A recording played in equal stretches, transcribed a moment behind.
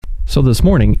So this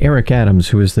morning, Eric Adams,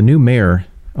 who is the new mayor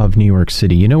of New York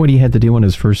City, you know what he had to do on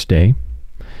his first day?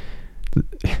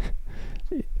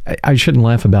 I shouldn't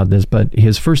laugh about this, but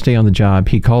his first day on the job,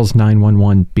 he calls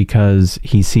 911 because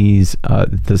he sees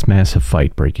this massive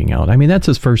fight breaking out. I mean, that's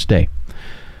his first day.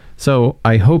 So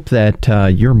I hope that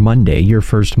your Monday, your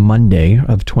first Monday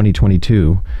of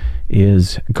 2022,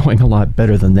 is going a lot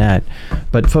better than that.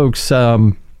 But folks,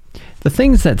 the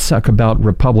things that suck about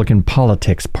Republican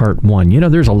politics, part one. You know,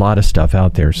 there's a lot of stuff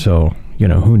out there, so, you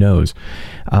know, who knows?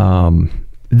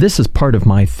 This is part of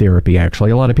my therapy, actually.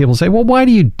 A lot of people say, well, why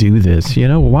do you do this? You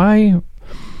know, why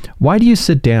do you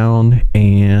sit down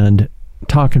and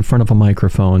talk in front of a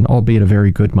microphone, albeit a very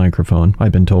good microphone,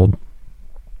 I've been told?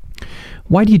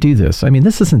 Why do you do this? I mean,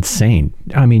 this is insane.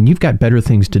 I mean, you've got better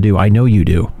things to do. I know you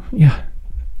do. Yeah.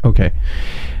 Okay.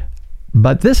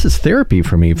 But this is therapy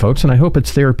for me, folks, and I hope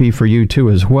it's therapy for you too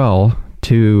as well,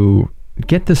 to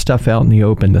get this stuff out in the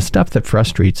open, the stuff that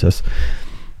frustrates us.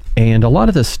 And a lot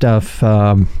of this stuff,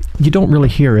 you don't really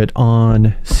hear it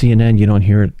on CNN. You don't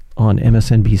hear it on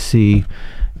MSNBC.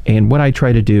 And what I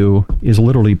try to do is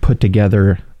literally put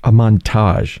together a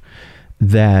montage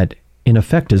that, in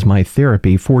effect, is my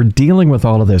therapy for dealing with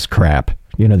all of this crap,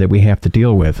 you know, that we have to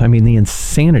deal with. I mean, the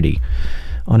insanity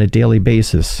on a daily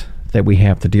basis that we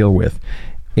have to deal with.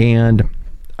 And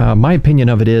my opinion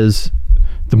of it is,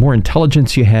 the more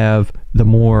intelligence you have, the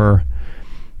more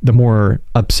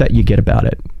upset you get about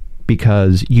it,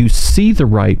 because you see the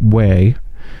right way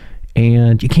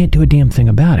and you can't do a damn thing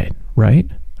about it, right?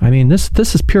 I mean, this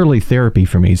is purely therapy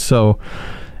for me. So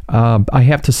I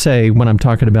have to say, when I'm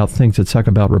talking about things that suck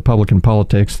about Republican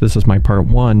politics, this is my part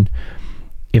one.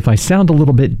 If I sound a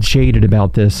little bit jaded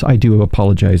about this, I do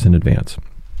apologize in advance.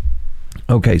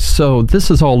 Okay, so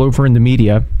this is all over in the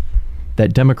media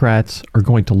that Democrats are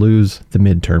going to lose the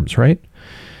midterms, right?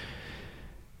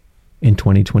 In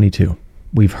 2022.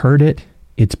 We've heard it.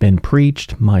 It's been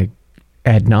preached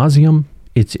ad nauseum.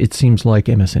 It seems like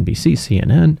MSNBC,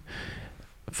 CNN,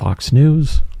 Fox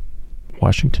News,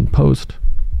 Washington Post,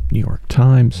 New York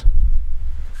Times,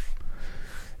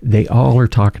 they all are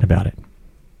talking about it.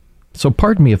 So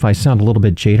pardon me if I sound a little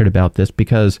bit jaded about this,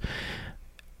 because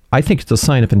I think it's a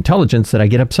sign of intelligence that I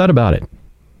get upset about it.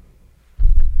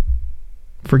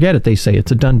 Forget it, they say.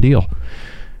 It's a done deal.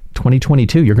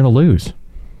 2022, you're going to lose.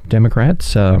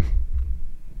 Democrats,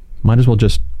 might as well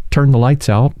just turn the lights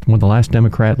out when the last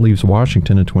Democrat leaves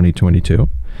Washington in 2022.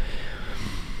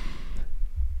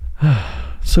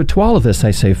 So to all of this,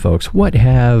 I say, folks, what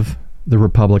have the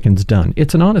Republicans done?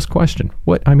 It's an honest question.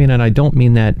 And I don't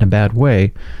mean that in a bad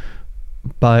way,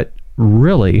 but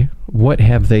really, what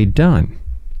have they done?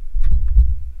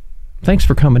 Thanks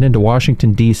for coming into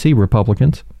Washington, D.C.,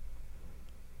 Republicans.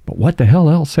 But what the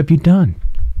hell else have you done?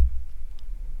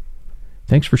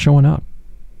 Thanks for showing up.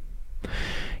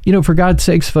 You know, for God's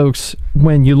sakes, folks,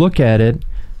 when you look at it,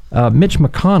 Mitch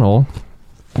McConnell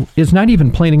is not even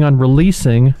planning on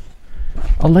releasing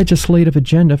a legislative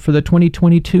agenda for the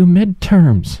 2022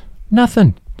 midterms.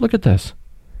 Nothing. Look at this.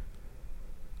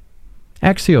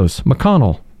 Axios,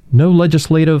 McConnell, no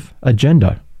legislative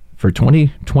agenda for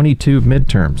 2022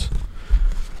 midterms.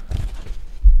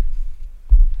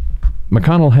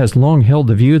 McConnell has long held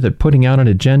the view that putting out an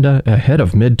agenda ahead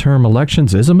of midterm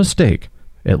elections is a mistake,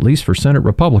 at least for Senate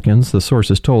Republicans, the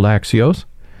sources told Axios.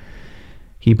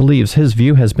 He believes his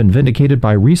view has been vindicated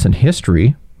by recent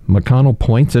history. McConnell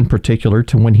points in particular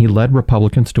to when he led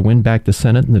Republicans to win back the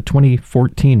Senate in the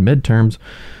 2014 midterms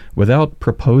without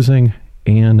proposing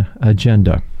an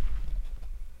agenda.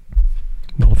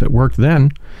 Well, if it worked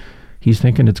then, he's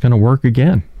thinking it's going to work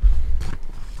again.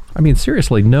 I mean,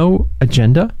 seriously, no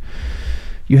agenda?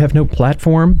 You have no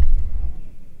platform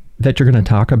that you're going to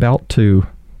talk about to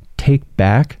take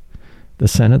back the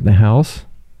Senate and the House?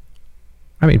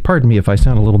 I mean, pardon me if I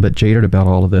sound a little bit jaded about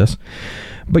all of this,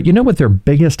 but you know what their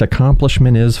biggest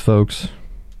accomplishment is, folks?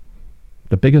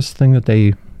 The biggest thing that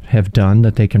they have done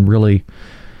that they can really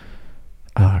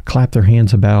clap their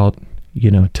hands about,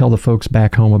 you know, tell the folks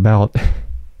back home about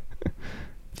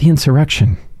the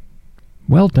insurrection.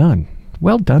 Well done.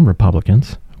 Well done,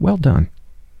 Republicans. Well done.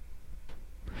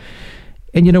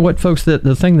 And you know what, folks?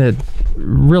 The thing that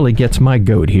really gets my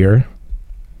goat here,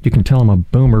 you can tell I'm a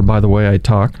boomer by the way I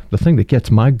talk. The thing that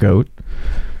gets my goat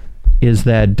is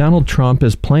that Donald Trump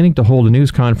is planning to hold a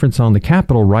news conference on the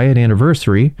Capitol riot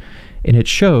anniversary, and it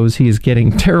shows he is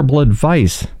getting terrible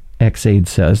advice, X-Aid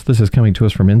says. This is coming to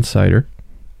us from Insider.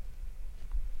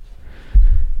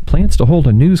 Plans to hold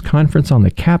a news conference on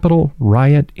the Capitol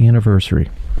riot anniversary.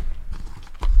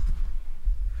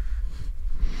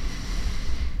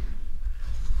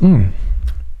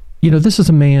 You know, this is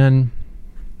a man,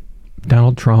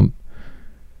 Donald Trump,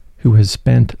 who has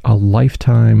spent a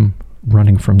lifetime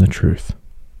running from the truth.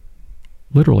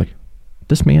 Literally,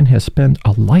 this man has spent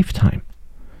a lifetime.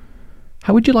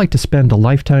 How would you like to spend a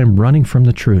lifetime running from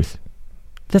the truth?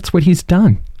 That's what he's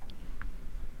done.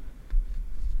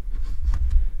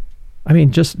 I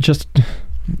mean, just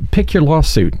pick your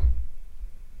lawsuit.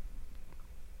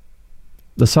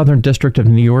 The Southern District of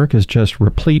New York is just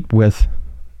replete with,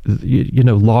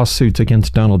 lawsuits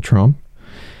against Donald Trump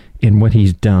in what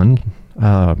he's done,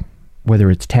 whether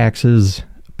it's taxes,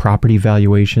 property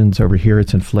valuations. Over here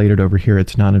it's inflated, over here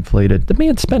it's not inflated. The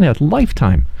man spent a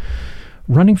lifetime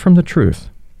running from the truth.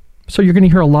 So you're going to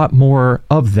hear a lot more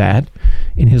of that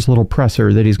in his little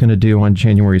presser that he's going to do on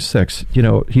January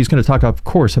 6th. He's going to talk, of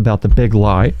course, about the big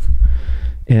lie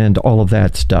and all of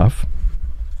that stuff.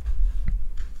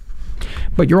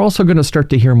 But you're also going to start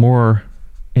to hear more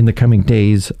in the coming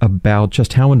days about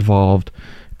just how involved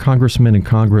congressmen and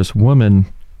congresswomen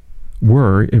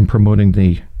were in promoting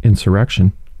the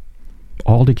insurrection,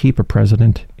 all to keep a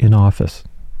president in office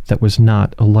that was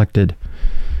not elected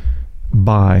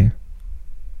by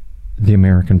the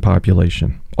American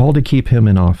population, all to keep him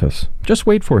in office. Just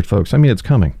wait for it, folks. I mean, it's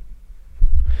coming.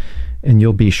 And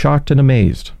you'll be shocked and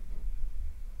amazed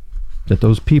that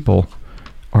those people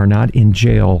are not in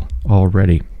jail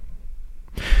already.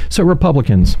 So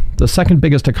Republicans, the second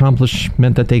biggest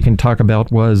accomplishment that they can talk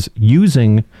about was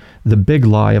using the big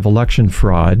lie of election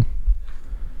fraud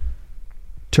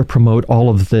to promote all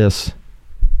of this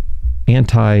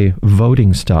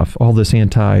anti-voting stuff, all this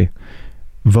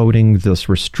anti-voting, this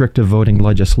restrictive voting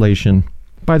legislation.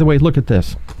 By the way, look at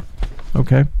this.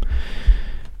 Okay.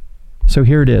 So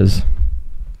here it is.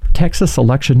 Texas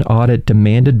election audit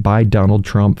demanded by Donald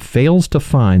Trump fails to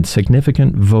find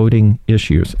significant voting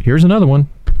issues. Here's another one.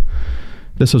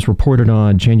 This was reported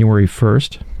on January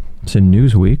 1st. It's in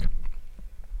Newsweek.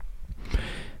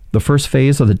 The first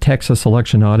phase of the Texas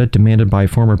election audit demanded by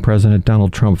former President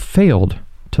Donald Trump failed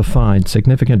to find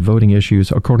significant voting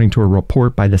issues, according to a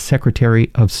report by the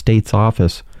Secretary of State's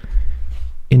office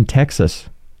in Texas.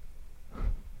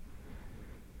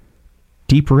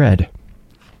 Deep red,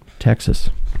 Texas.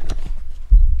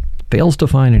 Fails to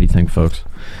find anything, folks.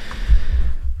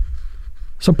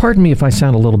 So pardon me if I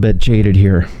sound a little bit jaded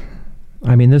here.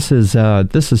 I mean, this is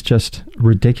just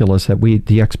ridiculous that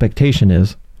the expectation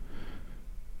is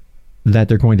that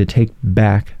they're going to take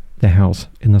back the House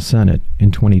and the Senate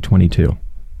in 2022.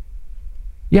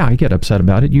 Yeah, I get upset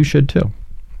about it. You should too.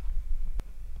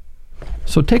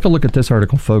 So take a look at this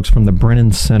article, folks, from the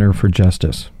Brennan Center for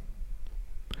Justice.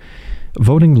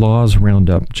 Voting Laws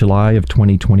Roundup, July of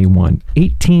 2021.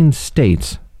 18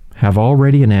 states have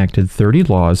already enacted 30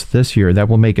 laws this year that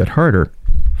will make it harder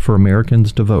for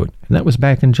Americans to vote. And that was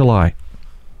back in July.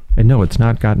 And no, it's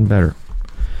not gotten better.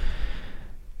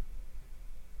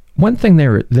 One thing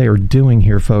they're doing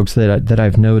here, folks, that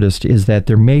I've noticed is that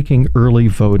they're making early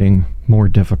voting more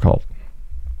difficult.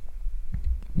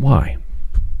 Why?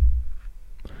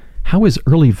 How is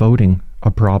early voting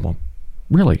a problem?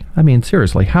 Really? I mean,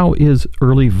 seriously, how is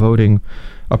early voting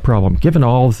a problem? Given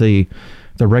all of the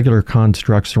regular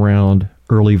constructs around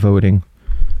early voting,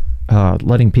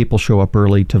 letting people show up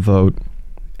early to vote,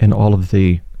 and all of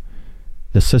the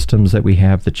systems that we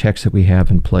have, the checks that we have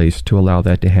in place to allow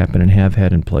that to happen and have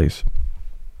had in place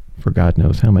for God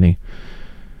knows how many,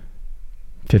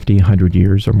 50, 100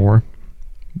 years or more.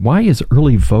 Why is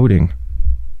early voting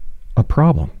a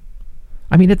problem?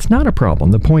 I mean, it's not a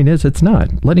problem. The point is, it's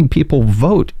not. Letting people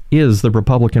vote is the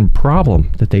Republican problem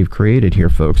that they've created here,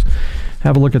 folks.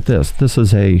 Have a look at this. This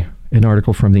is an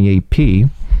article from the AP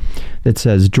that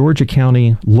says Georgia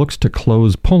County looks to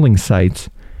close polling sites,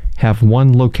 have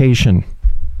one location.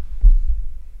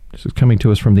 This is coming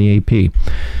to us from the AP.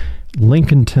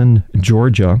 Lincolnton,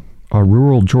 Georgia, a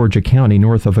rural Georgia county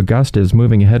north of Augusta, is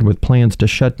moving ahead with plans to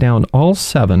shut down all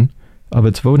 7 of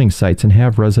its voting sites and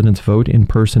have residents vote in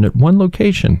person at one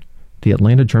location, the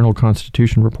Atlanta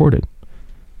Journal-Constitution reported.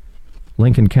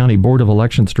 Lincoln County Board of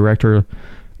Elections Director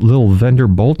Lil Vender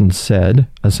Bolton said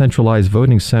a centralized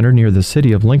voting center near the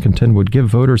city of Lincolnton would give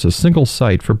voters a single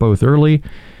site for both early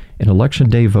and election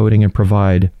day voting and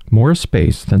provide more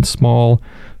space than small,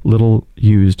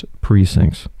 little-used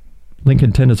precincts.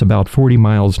 Lincolnton is about 40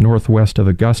 miles northwest of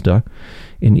Augusta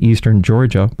in eastern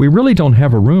Georgia. We really don't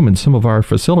have a room in some of our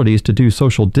facilities to do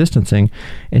social distancing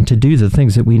and to do the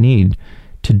things that we need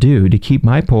to do to keep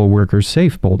my poll workers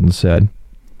safe, Bolton said.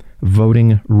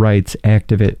 Voting rights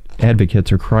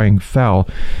advocates are crying foul.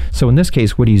 So in this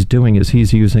case, what he's doing is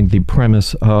he's using the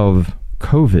premise of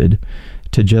COVID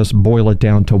to just boil it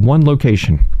down to one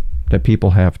location that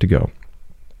people have to go.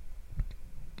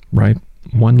 Right?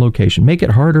 One location. Make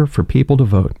it harder for people to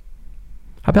vote.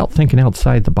 How about thinking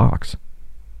outside the box?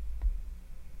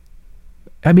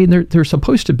 I mean, they're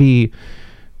supposed to be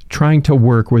trying to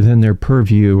work within their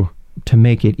purview to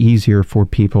make it easier for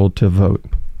people to vote.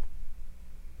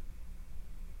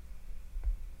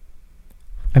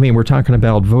 I mean, we're talking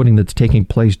about voting that's taking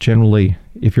place generally,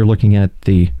 if you're looking at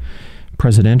the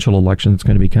presidential election that's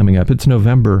going to be coming up. It's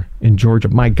November in Georgia.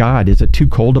 My God, is it too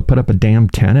cold to put up a damn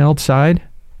tent outside?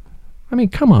 I mean,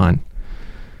 come on.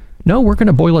 No, we're going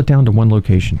to boil it down to one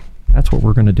location. That's what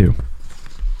we're going to do.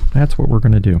 That's what we're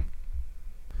going to do.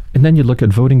 And then you look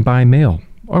at voting by mail.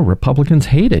 Oh, Republicans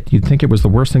hate it. You'd think it was the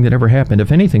worst thing that ever happened.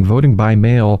 If anything, voting by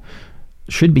mail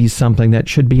should be something that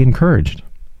should be encouraged.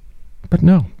 But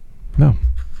no.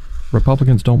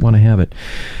 Republicans don't want to have it.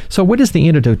 So what is the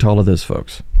antidote to all of this,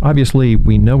 folks? Obviously,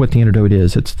 we know what the antidote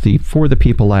is. It's the For the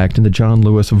People Act and the John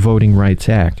Lewis Voting Rights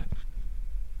Act.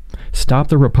 Stop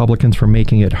the Republicans from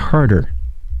making it harder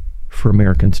for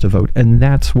Americans to vote. And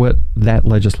that's what that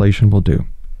legislation will do.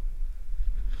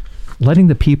 Letting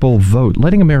the people vote,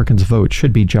 letting Americans vote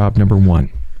should be job number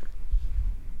one.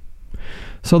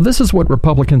 So this is what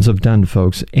Republicans have done,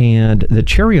 folks. And the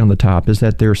cherry on the top is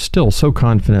that they're still so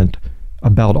confident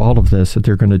about all of this that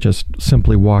they're going to just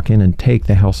simply walk in and take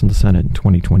the House and the Senate in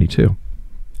 2022.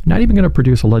 Not even going to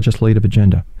produce a legislative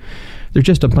agenda. They're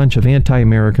just a bunch of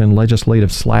anti-American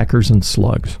legislative slackers and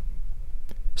slugs.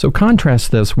 So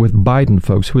contrast this with Biden,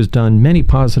 folks, who has done many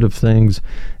positive things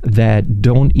that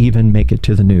don't even make it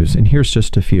to the news. And here's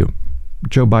just a few.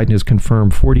 Joe Biden has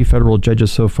confirmed 40 federal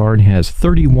judges so far and has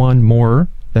 31 more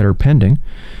that are pending.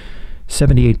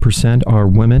 78% are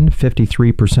women,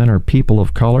 53% are people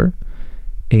of color.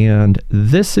 And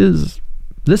this is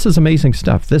amazing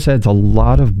stuff. This adds a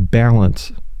lot of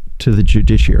balance to the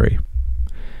judiciary.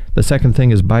 The second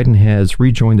thing is Biden has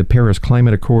rejoined the Paris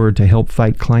Climate Accord to help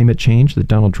fight climate change that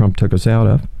Donald Trump took us out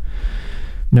of.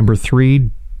 Number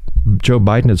 3, Joe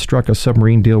Biden has struck a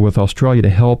submarine deal with Australia to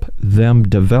help them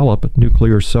develop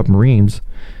nuclear submarines.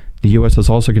 The U.S. is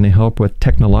also going to help with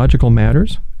technological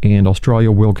matters, and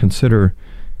Australia will consider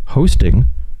hosting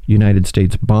United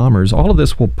States bombers. All of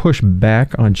this will push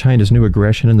back on China's new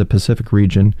aggression in the Pacific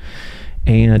region.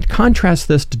 And contrast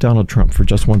this to Donald Trump for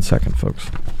just 1 second, folks.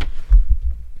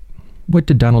 What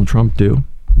did Donald Trump do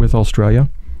with Australia?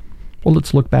 Well,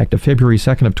 let's look back to February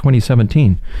 2nd of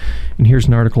 2017. And here's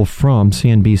an article from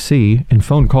CNBC. In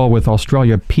phone call with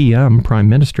Australia PM, Prime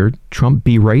Minister, Trump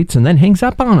berates and then hangs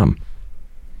up on him.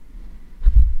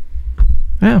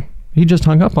 Yeah, he just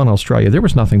hung up on Australia. There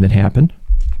was nothing that happened.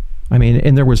 I mean,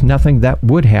 and there was nothing that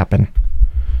would happen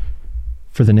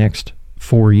for the next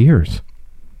 4 years.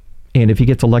 And if he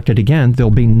gets elected again, there'll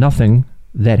be nothing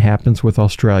that happens with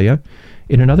Australia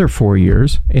in another 4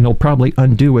 years. And he'll probably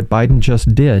undo what Biden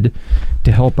just did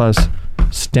to help us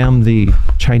stem the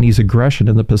Chinese aggression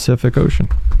in the Pacific Ocean.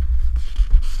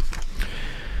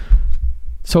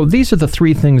 So these are the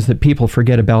three things that people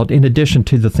forget about, in addition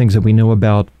to the things that we know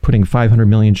about: putting 500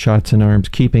 million shots in arms,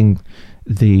 keeping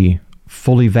the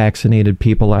fully vaccinated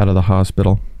people out of the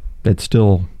hospital. That's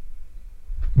still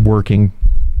working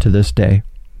to this day.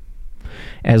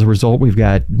 As a result, we've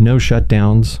got no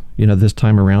shutdowns. This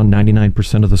time around,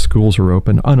 99% of the schools are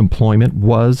open. Unemployment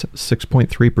was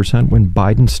 6.3% when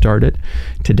Biden started.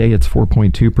 Today, it's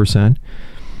 4.2%.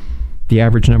 The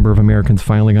average number of Americans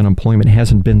filing unemployment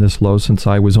hasn't been this low since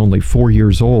I was only 4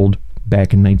 years old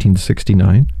back in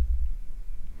 1969.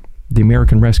 The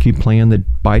American Rescue Plan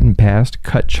that Biden passed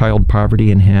cut child poverty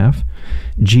in half.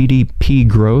 GDP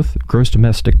growth, gross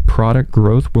domestic product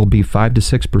growth, will be 5 to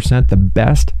 6%, the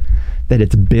best that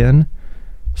it's been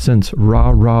since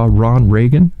Ron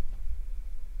Reagan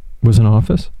was in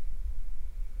office.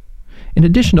 In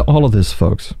addition to all of this,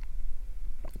 folks,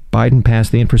 Biden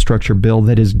passed the infrastructure bill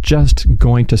that is just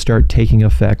going to start taking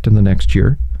effect in the next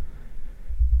year,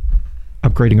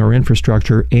 upgrading our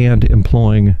infrastructure and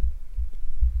employing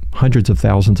hundreds of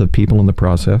thousands of people in the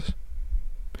process.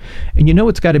 And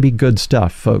it's got to be good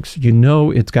stuff, folks.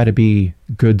 It's got to be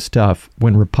good stuff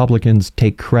when Republicans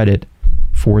take credit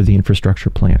for the infrastructure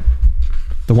plan.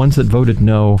 The ones that voted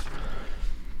no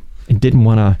and didn't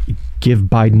want to give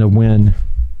Biden a win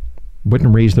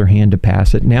wouldn't raise their hand to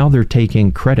pass it. Now they're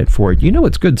taking credit for it.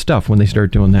 It's good stuff when they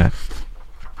start doing that.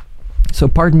 So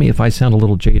pardon me if I sound a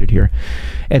little jaded here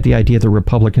at the idea that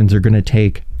Republicans are going to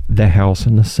take the House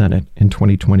and the Senate in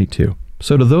 2022.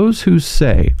 So to those who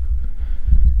say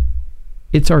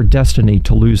it's our destiny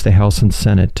to lose the House and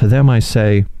Senate, to them I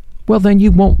say, well, then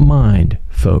you won't mind,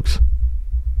 folks,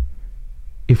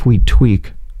 if we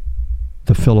tweak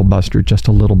the filibuster just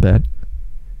a little bit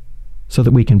so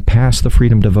that we can pass the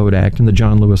Freedom to Vote Act and the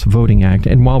John Lewis Voting Act.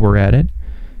 And while we're at it,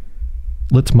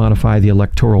 let's modify the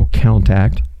Electoral Count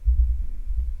Act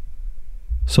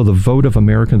so the vote of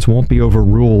Americans won't be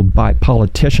overruled by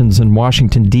politicians in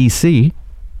Washington, D.C.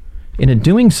 And in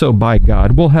doing so, by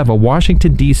God, we'll have a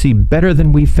Washington, D.C. better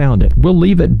than we found it. We'll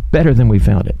leave it better than we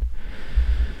found it.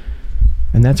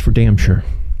 And that's for damn sure.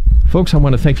 Folks, I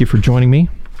want to thank you for joining me.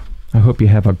 I hope you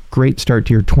have a great start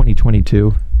to your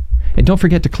 2022. And don't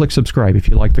forget to click subscribe if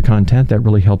you like the content. That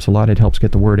really helps a lot. It helps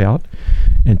get the word out.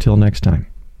 Until next time.